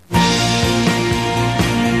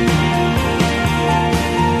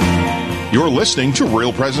You're listening to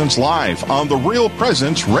Real Presence Live on the Real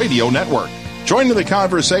Presence Radio Network. Join in the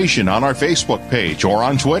conversation on our Facebook page or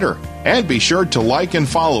on Twitter. And be sure to like and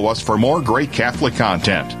follow us for more great Catholic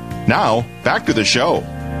content. Now, back to the show.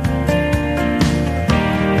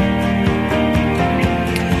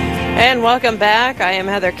 And welcome back. I am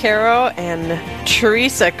Heather Caro, and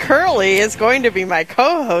Teresa Curley is going to be my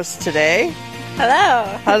co-host today.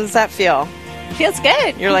 Hello. How does that feel? Feels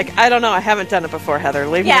good. You're like, I don't know. I haven't done it before, Heather.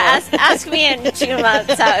 Leave me alone. Ask me in 2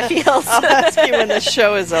 months how it feels. I'll ask you when the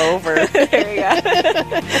show is over. There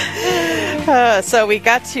we go. So we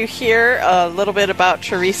got to hear a little bit about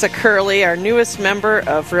Teresa Curley, our newest member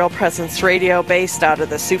of Real Presence Radio, based out of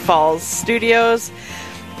the Sioux Falls studios.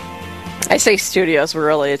 I say studios, but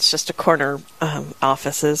really it's just a corner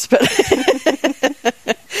offices. But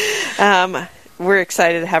we're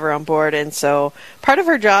excited to have her on board, and so part of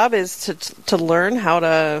her job is to learn how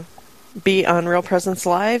to be on Real Presence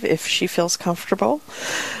Live if she feels comfortable.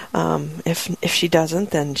 If she doesn't,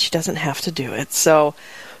 then she doesn't have to do it. So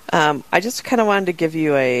I just kind of wanted to give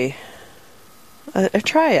you a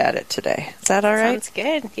try at it today. Is that all right? Sounds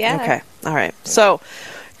good. Yeah. Okay. All right. So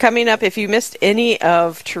coming up, if you missed any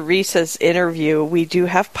of Teresa's interview, we do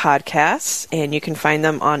have podcasts, and you can find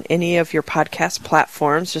them on any of your podcast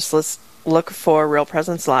platforms. Just look for Real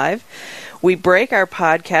Presence Live. We break our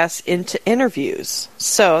podcasts into interviews,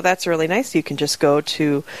 so that's really nice. You can just go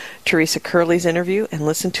to Teresa Curley's interview and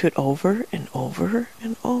listen to it over and over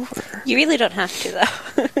and over. You really don't have to,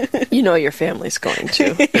 though. You know your family's going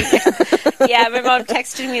to. Yeah, my mom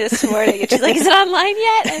texted me this morning, and she's like, "Is it online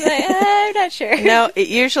yet?" I'm like, "I'm not sure." No, it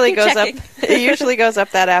usually goes checking. up. It usually goes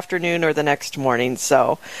up that afternoon or the next morning.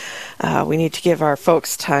 So we need to give our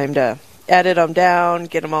folks time to edit them down,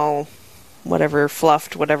 get them all whatever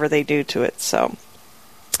fluffed, whatever they do to it. So,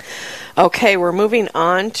 okay, we're moving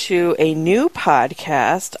on to a new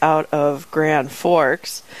podcast out of Grand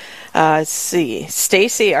Forks. Let's see,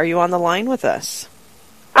 Stacy, are you on the line with us?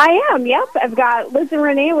 I am, yep. I've got Liz and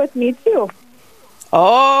Renee with me, too.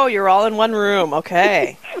 Oh, you're all in one room.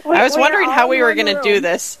 Okay. I was wondering how we were going to do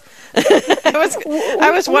this. I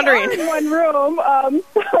was wondering. We are in one room,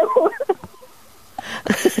 so...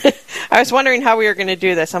 I was wondering how we were going to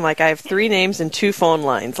do this. I'm like, I have 3 names and 2 phone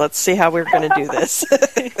lines. Let's see how we're going to do this.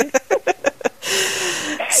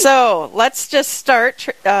 So let's just start.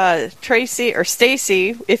 Tracy or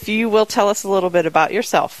Stacy, if you will tell us a little bit about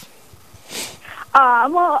yourself.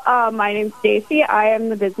 My name's Stacy. I am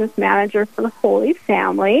the business manager for the Holy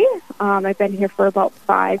Family. I've been here for about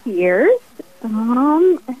 5 years.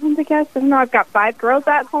 And I guess, I've got 5 girls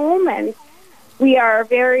at home, and we are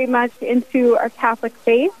very much into our Catholic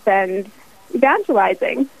faith and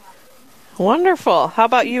evangelizing. Wonderful. How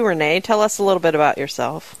about you, Renee? Tell us a little bit about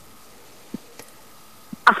yourself.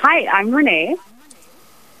 Hi, I'm Renee.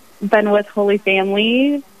 Been with Holy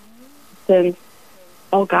Family since,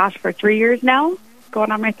 for 3 years now.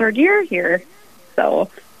 Going on my 3rd year here. So.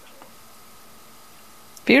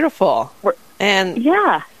 Beautiful. And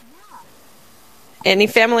yeah. Any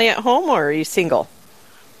family at home, or are you single?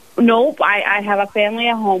 Nope, I have a family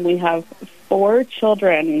at home. We have 4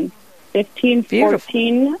 children, 15, Beautiful.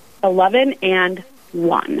 14, 11, and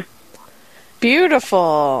 1.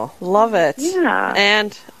 Beautiful. Love it. Yeah.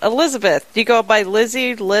 And Elizabeth, do you go by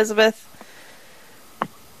Lizzie, Elizabeth?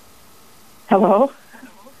 Hello.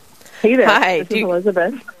 Hey there. Hi. This is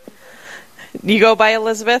Elizabeth. Do you go by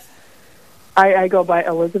Elizabeth? I go by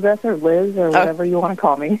Elizabeth or Liz or whatever you want to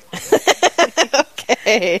call me.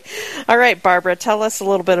 Okay. All right, Barbara, tell us a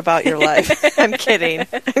little bit about your life. I'm kidding.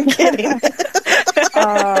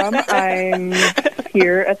 I'm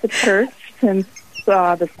here at the church since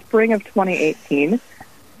the spring of 2018.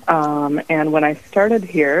 And when I started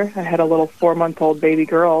here, I had a little 4-month-old baby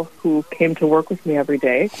girl who came to work with me every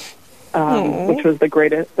day, which was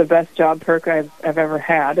the best job perk I've ever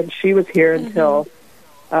had. And she was here until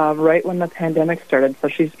right when the pandemic started. So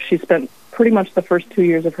she spent pretty much the first 2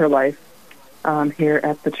 years of her life here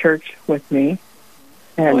at the church with me.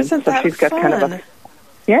 And Wasn't so that she's got fun? kind of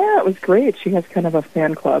it was great. She has kind of a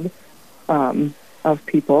fan club of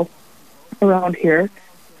people around here.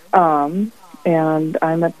 And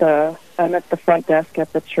I'm at the front desk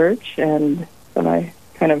at the church, and then I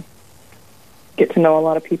kind of get to know a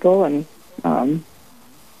lot of people, and I'm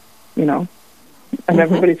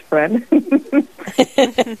everybody's friend.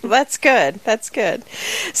 That's good. That's good.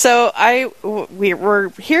 So we're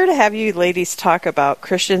here to have you ladies talk about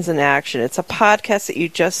Christians in Action. It's a podcast that you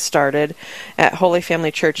just started at Holy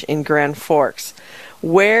Family Church in Grand Forks.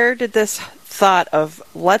 Where did this thought of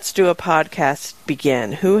let's do a podcast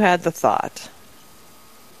begin? Who had the thought?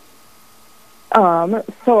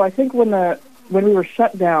 So I think when we were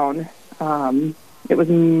shut down it was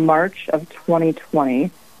March of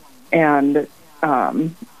 2020, and it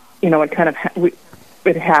kind of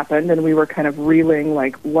it happened, and we were kind of reeling,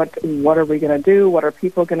 like, what are we going to do? What are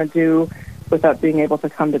people going to do without being able to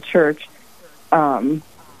come to church? And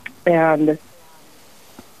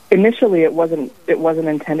initially, it wasn't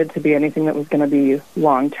intended to be anything that was going to be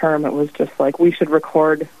long term. It was just like we should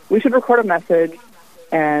record a message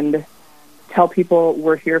and tell people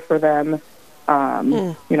we're here for them.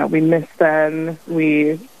 We miss them.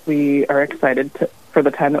 We are excited for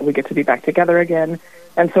the time that we get to be back together again.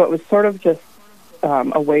 And so it was sort of just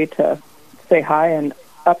a way to say hi and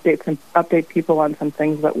update people on some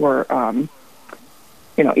things that were,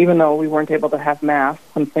 even though we weren't able to have Mass,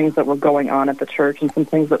 some things that were going on at the church and some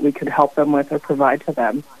things that we could help them with or provide to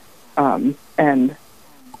them. And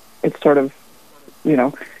it sort of,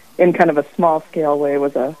 in kind of a small scale way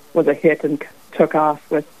was a hit and took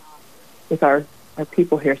off with our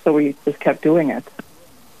people here. So we just kept doing it.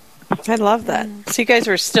 I love that. So you guys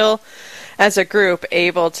were still, as a group,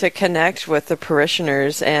 able to connect with the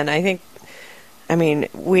parishioners, and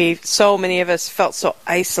so many of us felt so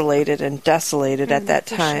isolated and desolated at that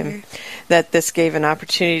time that this gave an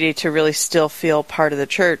opportunity to really still feel part of the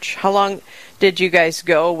church. How long did you guys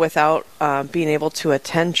go without being able to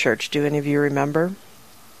attend church? Do any of you remember?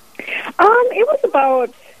 It was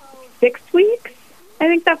about 6 weeks. I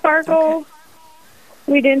think that's our goal. Okay.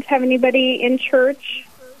 We didn't have anybody in church.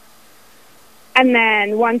 And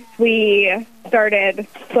then once we started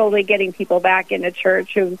slowly getting people back into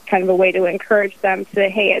church, it was kind of a way to encourage them to say,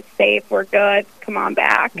 hey, it's safe, we're good, come on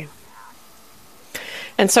back.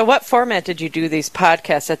 And so what format did you do these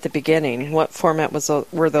podcasts at the beginning? What format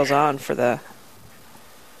were those on for the...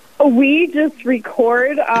 We just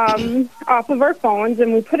record off of our phones,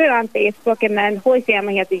 and we put it on Facebook, and then Holy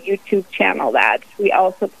Family has a YouTube channel that we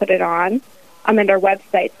also put it on, and our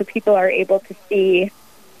website, so people are able to see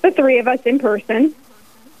the three of us in person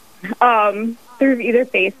through either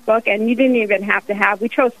Facebook, and you didn't even have to have, we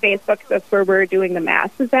chose Facebook because that's where we're doing the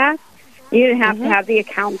Masses at. You didn't have to have the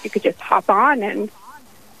account. You could just hop on and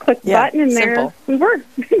click the button, and simple. There we were.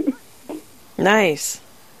 Nice.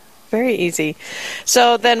 Very easy.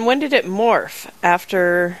 So then when did it morph?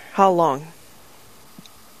 After how long?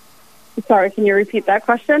 Sorry, can you repeat that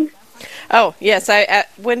question? Oh, yes.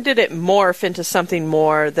 When did it morph into something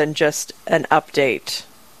more than just an update?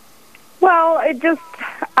 Well, it just,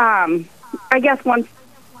 I guess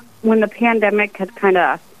when the pandemic had kind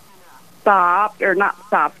of stopped, or not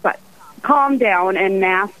stopped, but calmed down and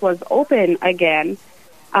Mass was open again,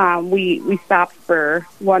 we stopped for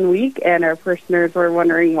 1 week, and our parishioners were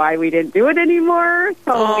wondering why we didn't do it anymore.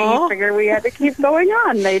 So we figured we had to keep going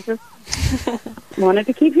on. They just wanted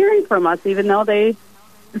to keep hearing from us, even though they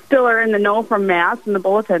still are in the know from Mass and the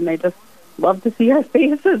bulletin. They just love to see our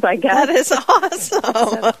faces, I guess. That is awesome.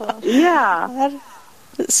 So cool. Yeah.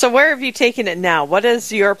 So where have you taken it now? What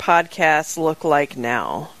does your podcast look like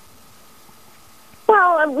now?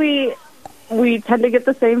 Well, we tend to get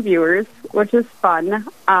the same viewers, which is fun.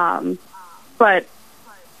 But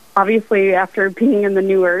obviously, after being in the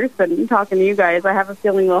New Earth and talking to you guys, I have a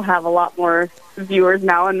feeling we'll have a lot more viewers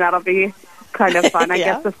now, and that'll be kind of fun. I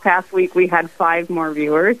guess this past week we had 5 more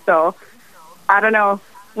viewers, so I don't know.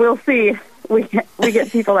 We'll see. We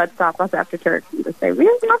get people that stop us after church and just say, we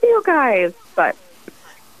love you guys. But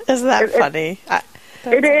isn't that funny?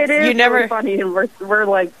 It is really funny, and we're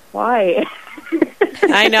like, why?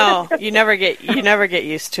 I know. You never get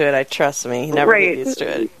used to it. Trust me. You never get used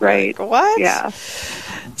to it. Right. Like, what? Yeah.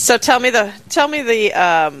 So tell me the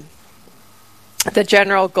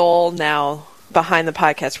general goal now behind the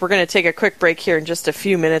podcast. We're going to take a quick break here in just a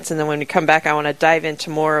few minutes, and then when we come back, I want to dive into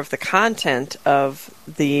more of the content of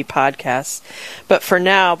the podcast. But for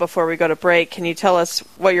now, before we go to break, can you tell us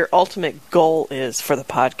what your ultimate goal is for the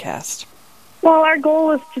podcast? Well, our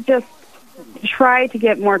goal is to just try to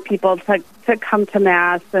get more people to come to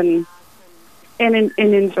Mass and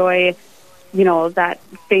enjoy, that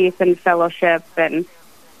faith and fellowship. And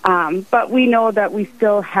but we know that we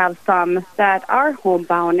still have some that are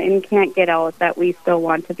homebound and can't get out that we still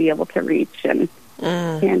want to be able to reach. And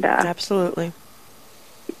absolutely.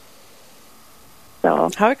 So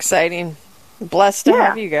how exciting! Blessed to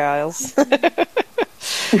have you guys.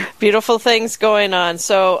 Beautiful things going on.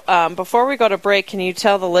 So before we go to break, can you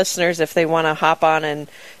tell the listeners if they want to hop on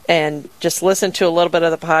and just listen to a little bit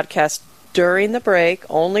of the podcast during the break,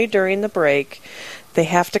 only during the break, they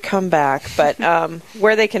have to come back, but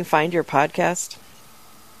where they can find your podcast?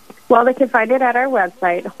 Well, they can find it at our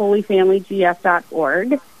website,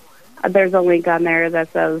 holyfamilygf.org. There's a link on there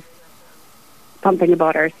that says something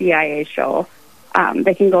about our CIA show.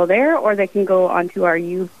 They can go there, or they can go onto our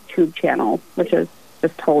YouTube YouTube channel, which is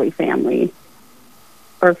just Holy Family,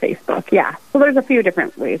 or Facebook. Yeah. So there's a few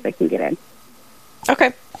different ways they can get in.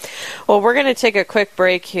 Okay. Well, we're going to take a quick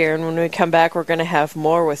break here, and when we come back, we're going to have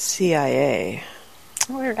more with CIA.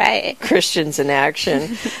 All right. Christians in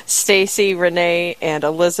Action. Stacy, Renee, and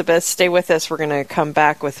Elizabeth, stay with us. We're going to come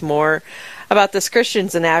back with more about this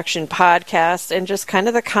Christians in Action podcast and just kind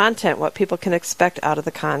of the content, what people can expect out of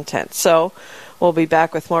the content. So we'll be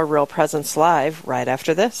back with more Real Presence Live right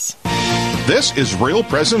after this. This is Real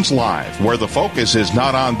Presence Live, where the focus is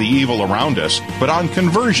not on the evil around us, but on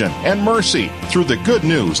conversion and mercy through the good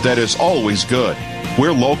news that is always good.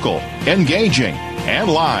 We're local, engaging, and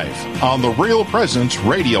live on the Real Presence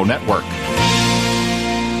Radio Network.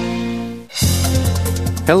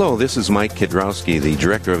 Hello, this is Mike Kidrowski, the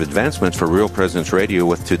Director of Advancements for Real Presence Radio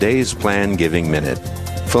with today's Plan Giving Minute.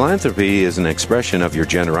 Philanthropy is an expression of your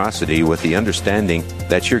generosity with the understanding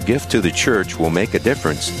that your gift to the church will make a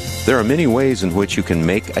difference. There are many ways in which you can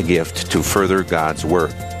make a gift to further God's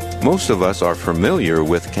work. Most of us are familiar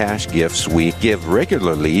with cash gifts we give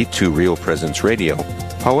regularly to Real Presence Radio.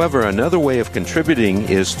 However, another way of contributing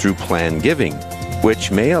is through plan giving,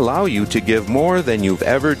 which may allow you to give more than you've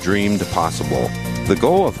ever dreamed possible. The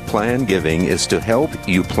goal of plan giving is to help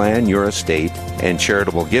you plan your estate and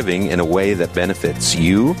charitable giving in a way that benefits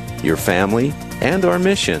you, your family, and our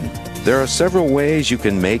mission. There are several ways you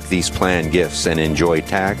can make these planned gifts and enjoy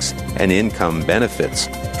tax and income benefits.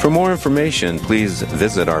 For more information, please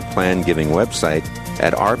visit our plan giving website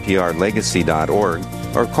at rprlegacy.org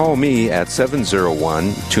or call me at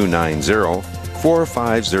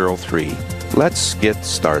 701-290-4503. Let's get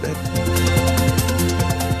started.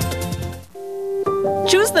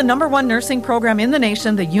 Choose the #1 nursing program in the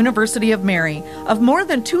nation, the University of Mary. Of more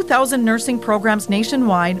than 2,000 nursing programs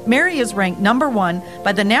nationwide, Mary is ranked #1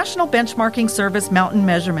 by the National Benchmarking Service Mountain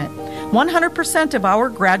Measurement. 100% of our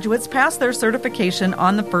graduates pass their certification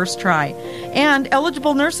on the first try, and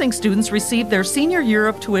eligible nursing students receive their senior year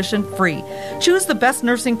of tuition free. Choose the best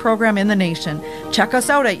nursing program in the nation. Check us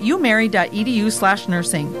out at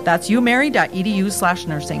umary.edu/nursing. That's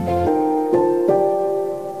umary.edu/nursing.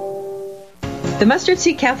 The Mustard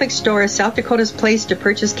Seed Catholic Store is South Dakota's place to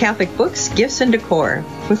purchase Catholic books, gifts, and decor.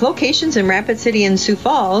 With locations in Rapid City and Sioux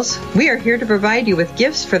Falls, we are here to provide you with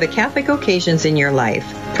gifts for the Catholic occasions in your life.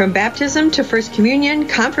 From baptism to First Communion,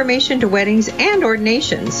 confirmation to weddings, and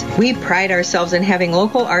ordinations, we pride ourselves in having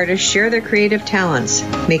local artists share their creative talents,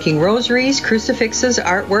 making rosaries, crucifixes,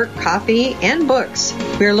 artwork, coffee, and books.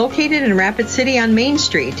 We are located in Rapid City on Main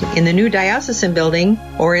Street, in the new Diocesan Building,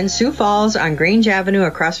 or in Sioux Falls on Grange Avenue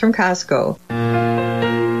across from Costco.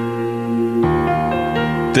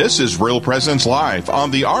 This is Real Presence Live on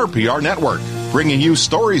the RPR Network, bringing you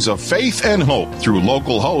stories of faith and hope through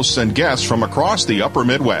local hosts and guests from across the upper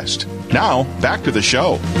Midwest. Now, back to the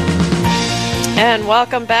show. And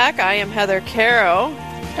welcome back. I am Heather Caro.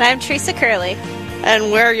 And I'm Teresa Curley.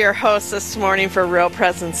 And we're your hosts this morning for Real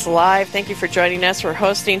Presence Live. Thank you for joining us. We're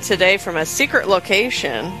hosting today from a secret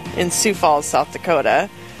location in Sioux Falls, South Dakota.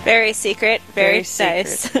 Very secret, very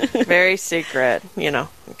nice. Very secret, you know.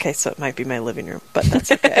 Okay, so it might be my living room, but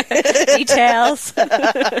that's okay. Details.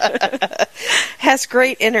 Has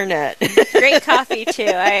great internet. Great coffee, too.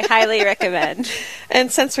 I highly recommend.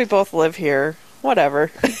 And since we both live here, whatever.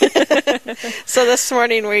 So this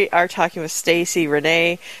morning we are talking with Stacy,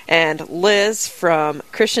 Renee, and Liz from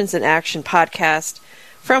Christians in Action podcast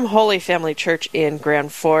from Holy Family Church in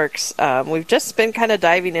Grand Forks. We've just been kind of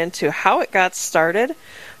diving into how it got started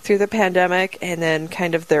through the pandemic and then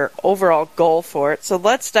kind of their overall goal for it. So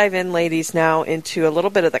let's dive in, ladies, now into a little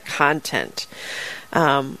bit of the content.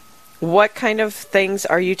 What kind of things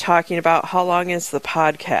are you talking about? How long is the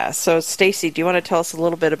podcast? So, Stacy, do you want to tell us a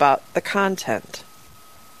little bit about the content?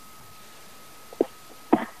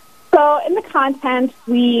 So in the content,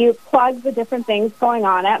 we plug the different things going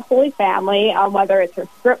on at Holy Family, whether it's our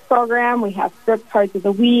script program, we have script cards of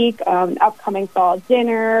the week, upcoming fall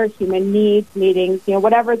dinner, human needs meetings,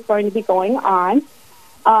 whatever is going to be going on.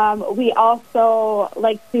 We also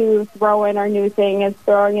like to throw in our new thing is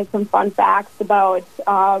throwing in some fun facts about,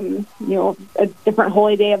 a different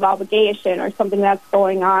holy day of obligation or something that's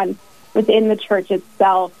going on within the church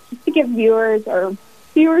itself, just to give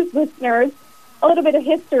listeners, a little bit of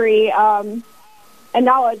history and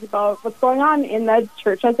knowledge about what's going on in the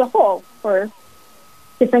church as a whole for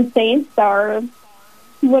different saints or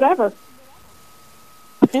whatever.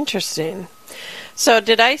 Interesting. So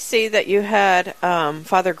did I see that you had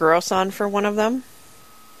Father Gross on for one of them?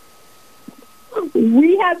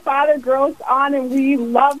 We had Father Gross on, and we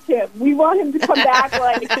loved him. We want him to come back,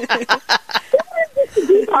 to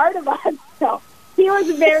be part of us. So He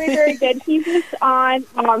was very, very good. He was on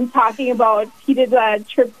talking about, he did a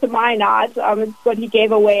trip to Minot. It's what he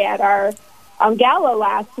gave away at our gala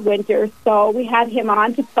last winter. So we had him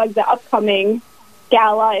on to plug the upcoming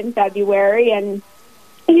gala in February, and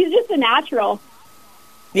he's just a natural.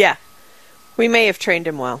 Yeah. We may have trained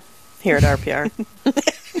him well here at RPR.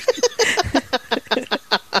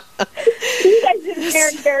 You guys did a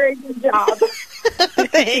very, very good job.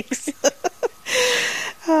 Thanks.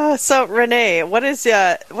 So, Renee, what's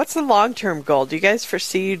the long-term goal? Do you guys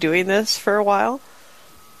foresee you doing this for a while?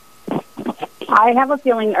 I have a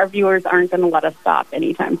feeling our viewers aren't going to let us stop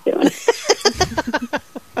anytime soon.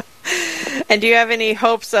 And do you have any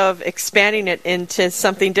hopes of expanding it into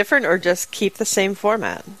something different, or just keep the same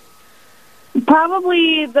format?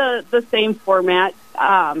 Probably the same format,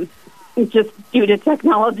 just due to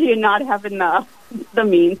technology and not having the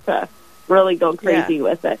means to really go crazy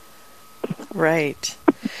with it. Right.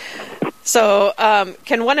 So,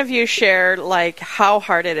 can one of you share how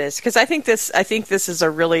hard it is? Because I think this is a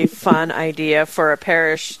really fun idea for a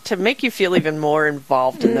parish to make you feel even more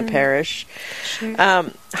involved in the parish. Sure.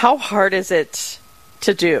 How hard is it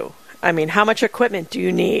to do? I mean, how much equipment do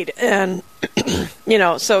you need? And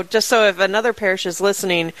so if another parish is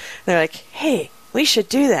listening, they're like, "Hey, we should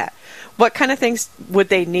do that." What kind of things would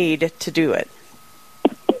they need to do it?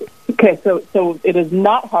 Okay, so it is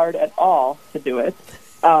not hard at all to do it.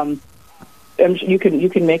 You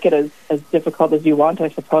can make it as difficult as you want, I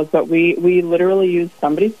suppose. But we literally use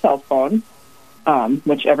somebody's cell phone,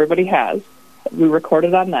 which everybody has. We record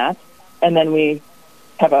it on that, and then we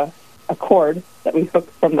have a cord that we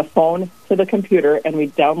hook from the phone to the computer, and we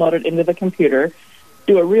download it into the computer.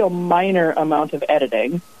 Do a real minor amount of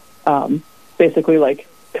editing, basically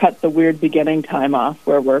cut the weird beginning time off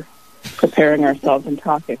where we're preparing ourselves and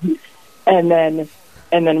talking, and then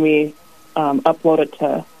we upload it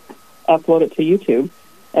to YouTube.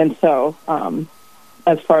 And so,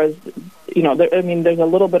 as far as there's a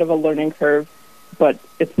little bit of a learning curve, but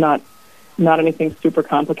it's not anything super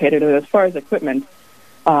complicated. And as far as equipment,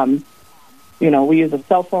 we use a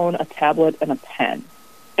cell phone, a tablet, and a pen,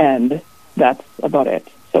 and that's about it.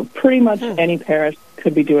 So pretty much any parish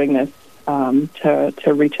could be doing this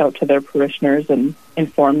to reach out to their parishioners and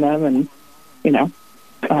inform them, and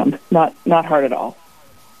not hard at all.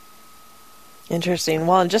 Interesting.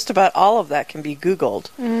 Well, and just about all of that can be Googled.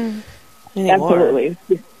 Anymore. Absolutely.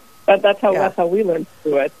 That's how we learned to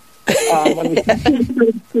do it. When we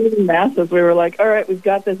started masses, we were like, "All right, we've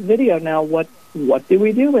got this video now. What do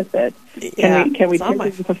we do with it? Can we take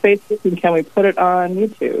it to Facebook, and can we put it on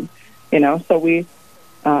YouTube?" So we,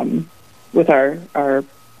 with our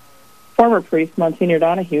former priest, Monsignor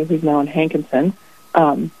Donahue, who's now in Hankinson,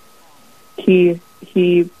 he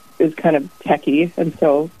is kind of techie, and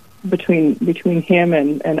so between him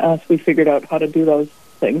and us, we figured out how to do those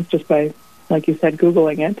things just by, like you said,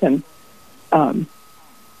 Googling it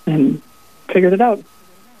and figured it out.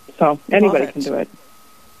 So anybody can do it.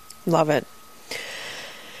 Love it.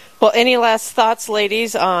 Well, any last thoughts,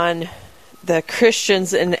 ladies, on the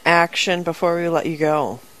Christians in action before we let you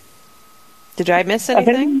go? Did I miss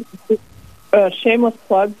anything? Shameless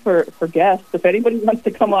plug for guests. If anybody wants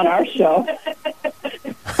to come on our show,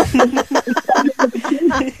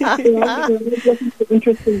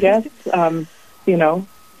 interesting guests.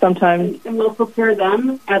 Sometimes, and we'll prepare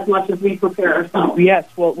them as much as we prepare ourselves. Yes,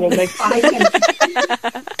 we'll make.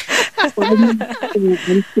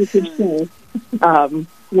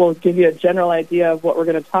 We'll give you a general idea of what we're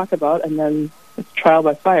going to talk about, and then it's trial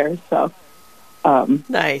by fire. So,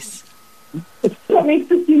 nice. It's what makes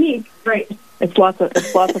us unique, right? It's lots of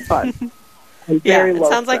fun. It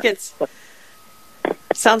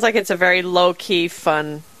sounds like it's a very low key,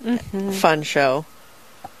 fun show.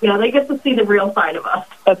 Yeah, they get to see the real side of us.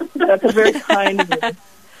 That's a very kind way of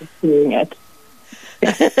doing it.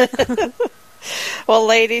 Well,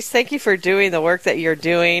 ladies, thank you for doing the work that you're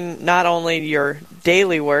doing, not only your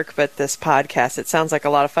daily work, but this podcast. It sounds like a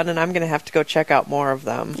lot of fun, and I'm going to have to go check out more of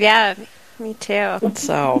them. Yeah, me too.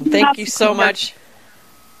 So, thank you so much.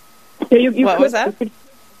 What was that?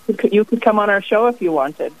 You could come on our show if you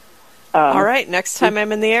wanted. All right, next time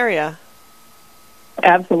I'm in the area.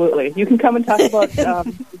 Absolutely. You can come and talk about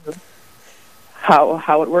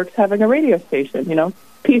how it works having a radio station.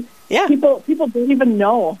 People don't even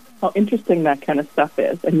know how interesting that kind of stuff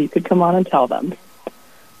is, and you could come on and tell them.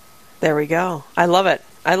 There we go. I love it.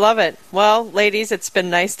 Well, ladies, it's been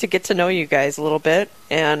nice to get to know you guys a little bit,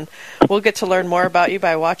 and we'll get to learn more about you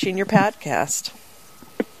by watching your podcast.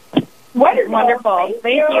 Wonderful.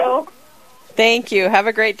 Thank you. Thank you. Have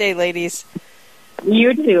a great day, ladies.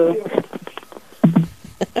 You too.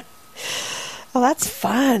 Well, that's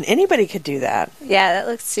fun. Anybody could do that. Yeah, that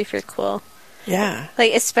looks super cool. Yeah.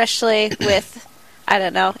 Like, especially with, I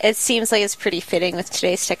don't know, it seems like it's pretty fitting with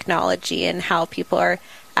today's technology and how people are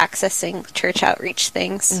accessing church outreach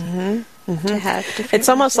things. To have different It's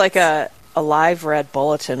almost methods. like a live read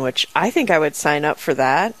bulletin, which I think I would sign up for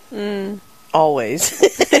that. Always.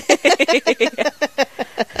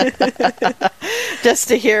 Just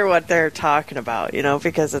to hear what they're talking about,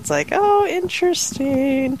 because it's like, oh,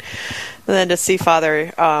 interesting. And then to see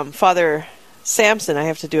Father Samson, I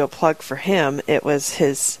have to do a plug for him. It was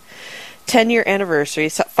his 10-year anniversary.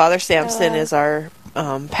 So Father Samson is our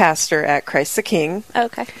pastor at Christ the King.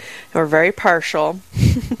 Okay. We're very partial.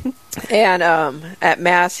 And at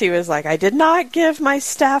Mass, he was like, I did not give my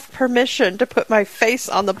staff permission to put my face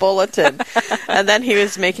on the bulletin. And then he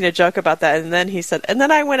was making a joke about that. And then he said, and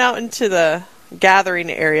then I went out into the gathering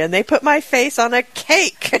area and they put my face on a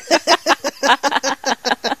cake.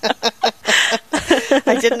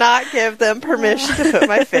 I did not give them permission to put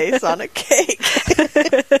my face on a cake.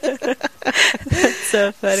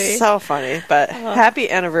 So funny. So funny. But happy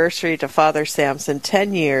anniversary to Father Samson.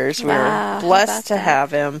 10 years. Wow, We're blessed how about to that?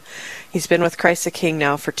 have him. He's been with Christ the King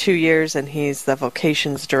now for 2 years, and he's the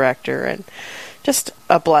vocations director, and just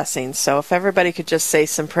a blessing. So if everybody could just say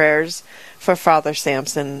some prayers for Father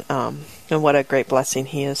Samson, and what a great blessing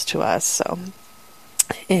he is to us. So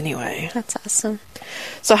anyway. That's awesome.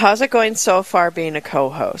 So how's it going so far being a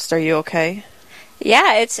co-host? Are you okay?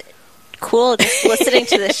 Yeah, it's cool just listening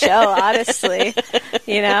to the show, honestly.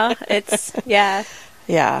 It's, yeah.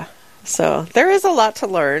 Yeah. So there is a lot to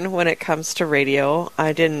learn when it comes to radio.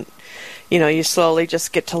 I didn't, you slowly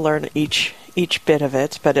just get to learn each bit of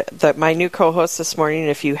it. But my new co-host this morning,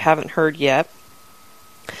 if you haven't heard yet,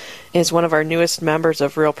 is one of our newest members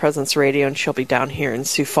of Real Presence Radio, and she'll be down here in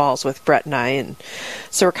Sioux Falls with Brett and I. And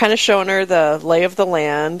so we're kind of showing her the lay of the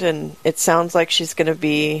land, and it sounds like she's going to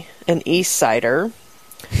be an East Sider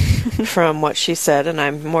from what she said, and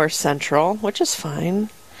I'm more central, which is fine.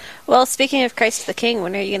 Well, speaking of Christ the King,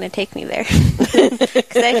 when are you going to take me there?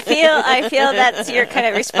 Because I feel that's your kind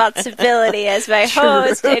of responsibility as my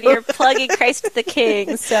host, and you're plugging Christ the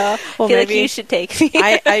King. So I feel like you should take me.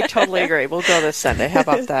 I totally agree. We'll go this Sunday. How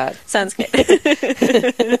about that? Sounds good.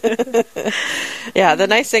 Yeah, the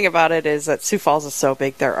nice thing about it is that Sioux Falls is so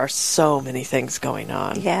big. There are so many things going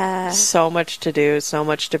on. Yeah. So much to do, so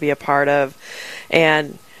much to be a part of.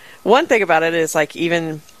 And one thing about it is, like,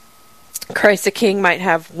 even Christ the King might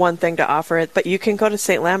have one thing to offer it, but you can go to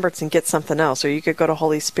St. Lambert's and get something else, or you could go to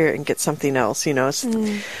Holy Spirit and get something else.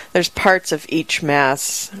 There's parts of each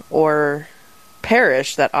Mass or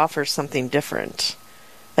parish that offers something different.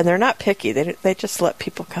 And they're not picky. They just let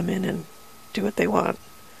people come in and do what they want.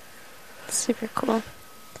 Super cool.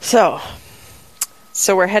 So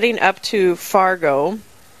we're heading up to Fargo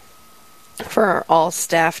for our all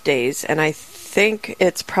staff days, and I think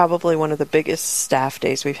it's probably one of the biggest staff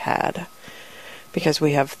days we've had because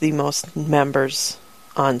we have the most members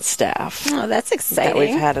on staff. Oh, that's exciting. That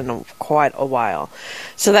we've had in quite a while.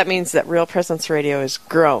 So that means that Real Presence Radio is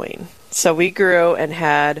growing. So we grew and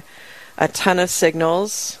had a ton of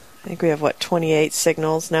signals. I think we have, 28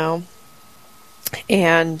 signals now.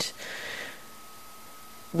 And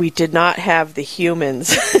we did not have the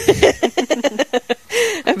humans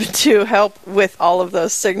to help with all of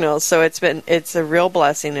those signals. So it's a real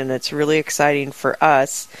blessing, and it's really exciting for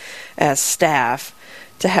us as staff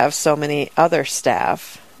to have so many other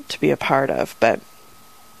staff to be a part of. But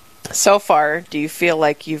so far, do you feel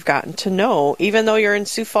like you've gotten to know, even though you're in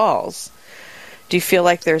Sioux Falls, do you feel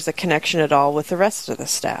like there's a connection at all with the rest of the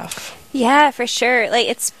staff? Yeah, for sure. Like,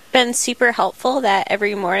 it's been super helpful that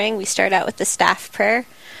every morning we start out with the staff prayer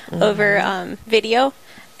over video.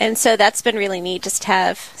 And so that's been really neat, just to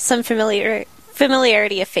have some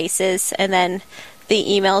familiarity of faces, and then the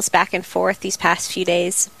emails back and forth these past few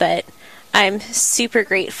days. But I'm super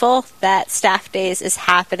grateful that staff days is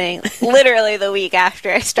happening literally the week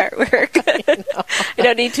after I start work. I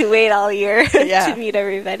don't need to wait all year to meet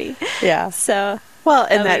everybody. Yeah. So, well,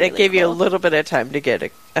 and that really it gave you a cool. little bit of time to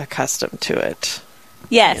get accustomed to it.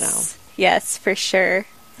 Yes. Yes, for sure.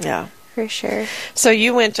 Yeah. For sure. So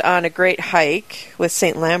you went on a great hike with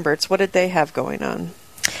St. Lambert's. What did they have going on?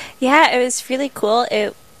 Yeah, it was really cool.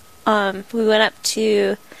 We went up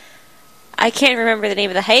to, I can't remember the name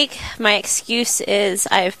of the hike. My excuse is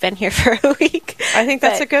I've been here for a week. I think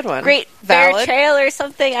that's a good one. Great Bear Trail or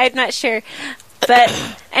something. I'm not sure.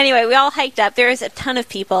 But anyway, we all hiked up. There was a ton of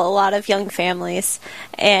people, a lot of young families,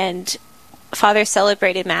 and Father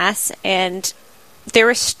celebrated Mass, and there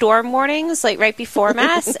were storm warnings like right before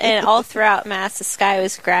Mass, and all throughout Mass the sky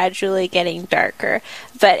was gradually getting darker,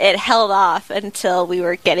 but it held off until we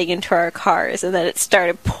were getting into our cars, and then it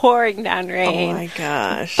started pouring down rain. Oh my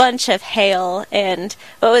gosh. Bunch of hail. And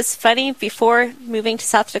what was funny, before moving to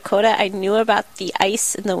South Dakota, I knew about the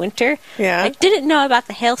ice in the winter. Yeah. I didn't know about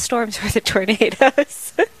the hailstorms or the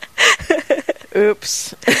tornadoes. Oops.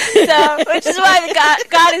 So, which is why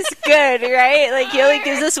God is good, right? Like, He only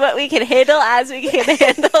gives us what we can handle as we can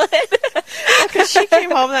handle it. Because she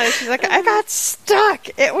came home and she's like, I got stuck.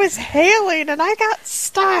 It was hailing and I got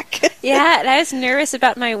stuck. Yeah, and I was nervous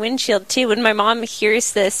about my windshield too. When my mom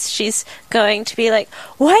hears this, she's going to be like,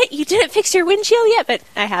 what? You didn't fix your windshield yet? But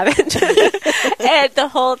I haven't. And the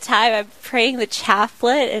whole time I'm praying the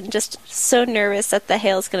chaplet and just so nervous that the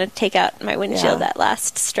hail's going to take out my windshield, that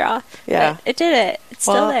last straw. Yeah. But it did it. It's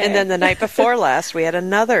still there. And then the night before last, we had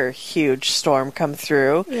another huge storm come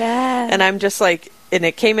through. Yeah. And I'm just like, and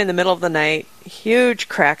it came in the middle of the night, huge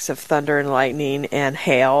cracks of thunder and lightning and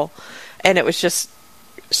hail. And it was just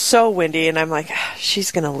so windy. And I'm like,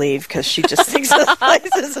 she's going to leave because she just thinks this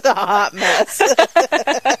place is a hot mess.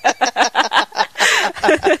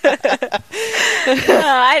 No,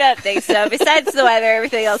 I don't think so. Besides the weather,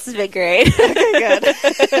 everything else has been great. Okay,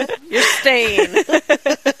 good. You're staying.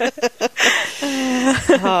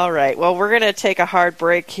 All right. Well, we're going to take a hard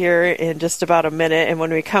break here in just about a minute, and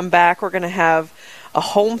when we come back, we're going to have a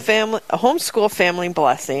homeschool family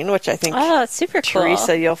blessing, which I think, it's super cool.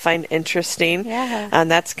 Teresa, you'll find interesting. Yeah. And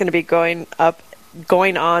that's going to be going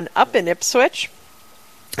on up in Ipswich,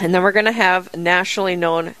 and then we're going to have nationally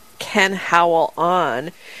known Ken Howell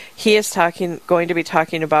on. He is going to be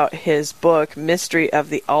talking about his book, Mystery of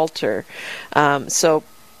the Altar. So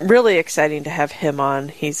really exciting to have him on.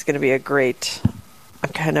 He's going to be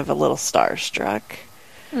I'm kind of a little starstruck.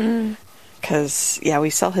 Because, we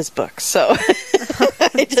sell his books. So,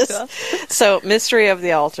 so Mystery of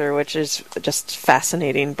the Altar, which is just a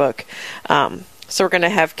fascinating book. So we're going to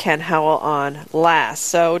have Ken Howell on last.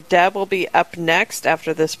 So Deb will be up next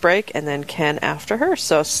after this break, and then Ken after her.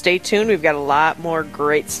 So stay tuned. We've got a lot more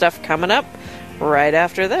great stuff coming up right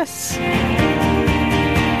after this.